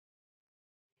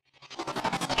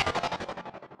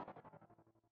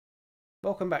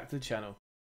Welcome back to the channel.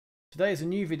 Today is a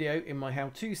new video in my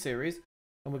how-to series,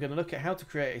 and we're going to look at how to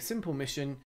create a simple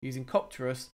mission using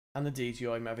Copterus and the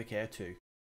DJI Mavic Air 2.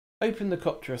 Open the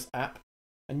Copterus app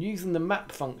and using the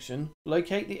map function,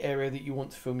 locate the area that you want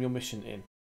to film your mission in.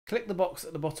 Click the box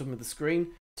at the bottom of the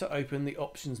screen to open the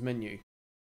options menu.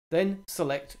 Then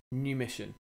select New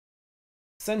Mission.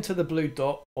 Center the blue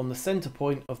dot on the center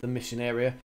point of the mission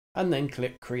area and then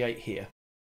click Create Here.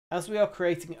 As we are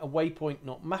creating a waypoint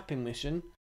not mapping mission,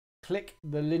 click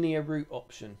the linear route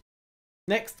option.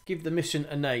 Next, give the mission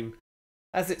a name.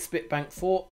 As it's Spitbank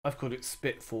Fort, I've called it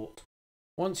Spit Fort.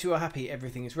 Once you are happy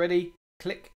everything is ready,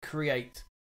 click Create.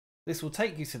 This will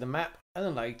take you to the map and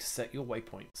allow you to set your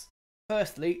waypoints.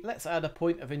 Firstly, let's add a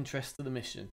point of interest to the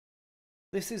mission.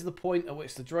 This is the point at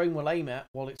which the drone will aim at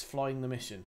while it's flying the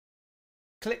mission.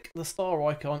 Click the star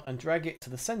icon and drag it to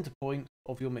the center point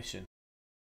of your mission.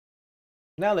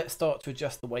 Now let's start to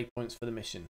adjust the waypoints for the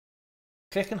mission.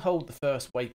 Click and hold the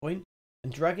first waypoint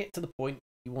and drag it to the point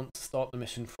you want to start the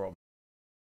mission from.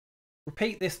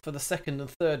 Repeat this for the second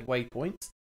and third waypoints.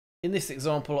 In this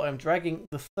example, I am dragging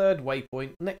the third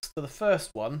waypoint next to the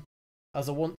first one as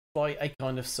I want to fly a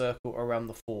kind of circle around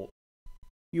the fort.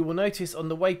 You will notice on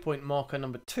the waypoint marker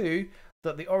number 2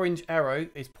 that the orange arrow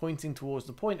is pointing towards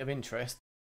the point of interest.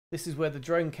 This is where the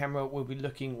drone camera will be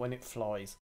looking when it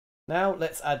flies. Now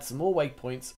let's add some more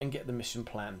waypoints and get the mission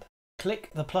planned. Click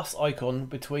the plus icon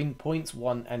between points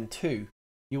 1 and 2.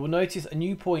 You will notice a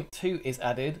new point 2 is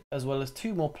added, as well as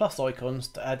 2 more plus icons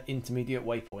to add intermediate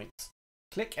waypoints.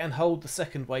 Click and hold the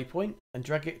second waypoint and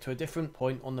drag it to a different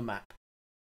point on the map.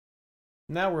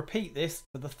 Now repeat this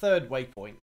for the third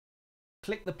waypoint.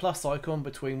 Click the plus icon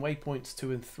between waypoints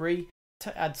 2 and 3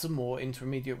 to add some more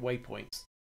intermediate waypoints.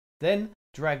 Then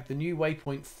drag the new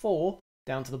waypoint 4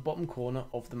 down to the bottom corner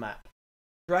of the map.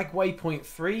 Drag waypoint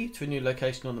 3 to a new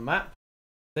location on the map,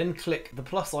 then click the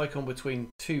plus icon between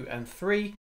 2 and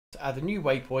 3 to add a new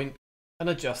waypoint and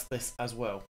adjust this as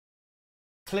well.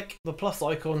 Click the plus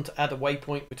icon to add a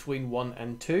waypoint between 1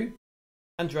 and 2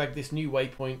 and drag this new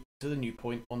waypoint to the new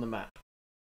point on the map.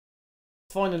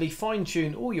 Finally,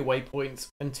 fine-tune all your waypoints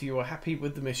until you are happy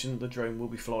with the mission the drone will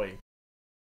be flying.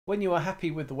 When you are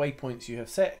happy with the waypoints you have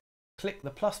set, click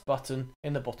the plus button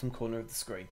in the bottom corner of the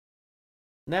screen.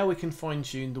 Now we can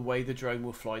fine-tune the way the drone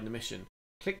will fly the mission.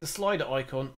 Click the slider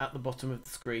icon at the bottom of the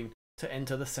screen to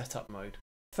enter the setup mode.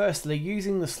 Firstly,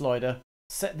 using the slider,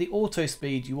 set the auto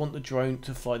speed you want the drone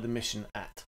to fly the mission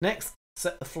at. Next,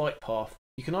 set the flight path.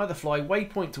 You can either fly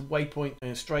waypoint to waypoint in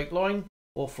a straight line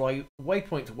or fly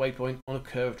waypoint to waypoint on a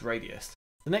curved radius.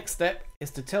 The next step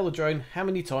is to tell the drone how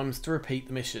many times to repeat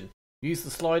the mission. Use the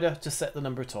slider to set the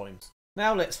number of times.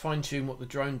 Now let's fine-tune what the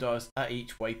drone does at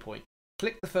each waypoint.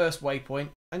 Click the first waypoint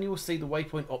and you will see the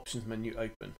waypoint options menu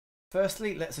open.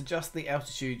 Firstly, let's adjust the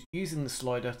altitude using the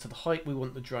slider to the height we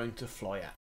want the drone to fly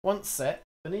at. Once set,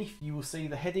 beneath you will see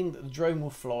the heading that the drone will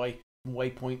fly from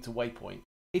waypoint to waypoint.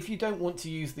 If you don't want to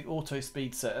use the auto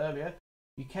speed set earlier,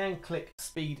 you can click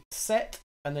speed set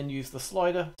and then use the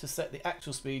slider to set the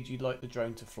actual speed you'd like the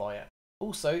drone to fly at.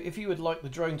 Also, if you would like the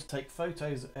drone to take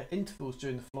photos at intervals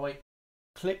during the flight,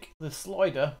 click the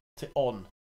slider to on.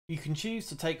 You can choose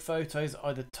to take photos at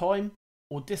either time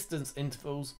or distance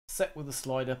intervals set with the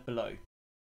slider below.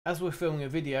 As we're filming a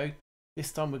video,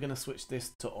 this time we're going to switch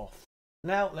this to off.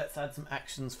 Now let's add some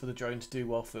actions for the drone to do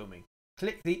while filming.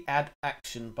 Click the Add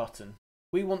Action button.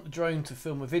 We want the drone to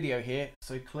film a video here,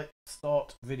 so click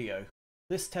Start Video.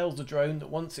 This tells the drone that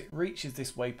once it reaches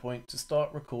this waypoint to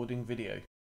start recording video.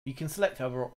 You can select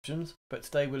other options, but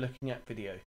today we're looking at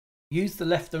video. Use the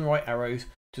left and right arrows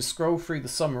to scroll through the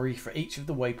summary for each of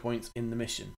the waypoints in the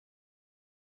mission.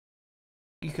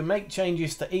 You can make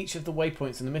changes to each of the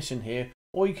waypoints in the mission here,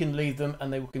 or you can leave them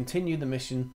and they will continue the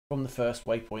mission from the first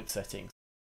waypoint settings.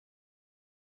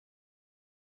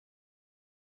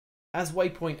 As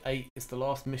waypoint 8 is the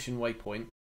last mission waypoint,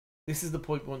 this is the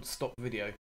point we want to stop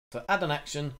video. So add an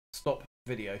action, stop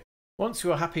video. Once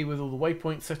you are happy with all the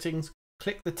waypoint settings,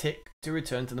 click the tick to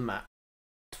return to the map.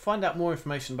 To find out more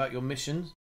information about your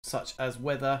missions, such as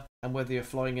weather and whether you're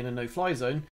flying in a no-fly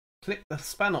zone, click the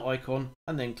spanner icon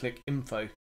and then click Info.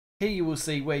 Here you will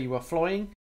see where you are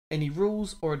flying, any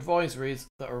rules or advisories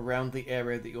that are around the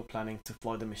area that you're planning to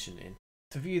fly the mission in.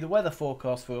 To view the weather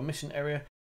forecast for your mission area,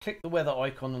 click the weather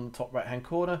icon on the top right hand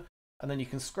corner and then you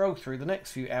can scroll through the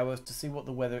next few hours to see what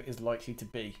the weather is likely to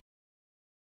be.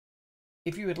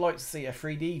 If you would like to see a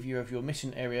 3D view of your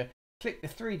mission area, click the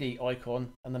 3D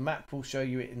icon and the map will show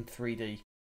you it in 3D.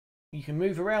 You can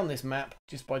move around this map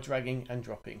just by dragging and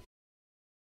dropping.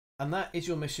 And that is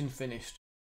your mission finished.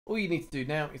 All you need to do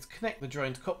now is connect the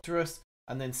drone to Copterus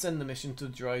and then send the mission to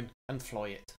the drone and fly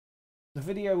it. The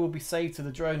video will be saved to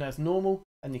the drone as normal,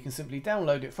 and you can simply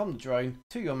download it from the drone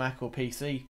to your Mac or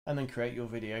PC and then create your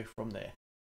video from there.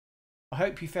 I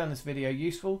hope you found this video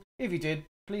useful. If you did,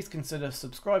 please consider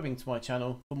subscribing to my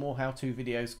channel for more how-to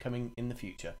videos coming in the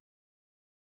future.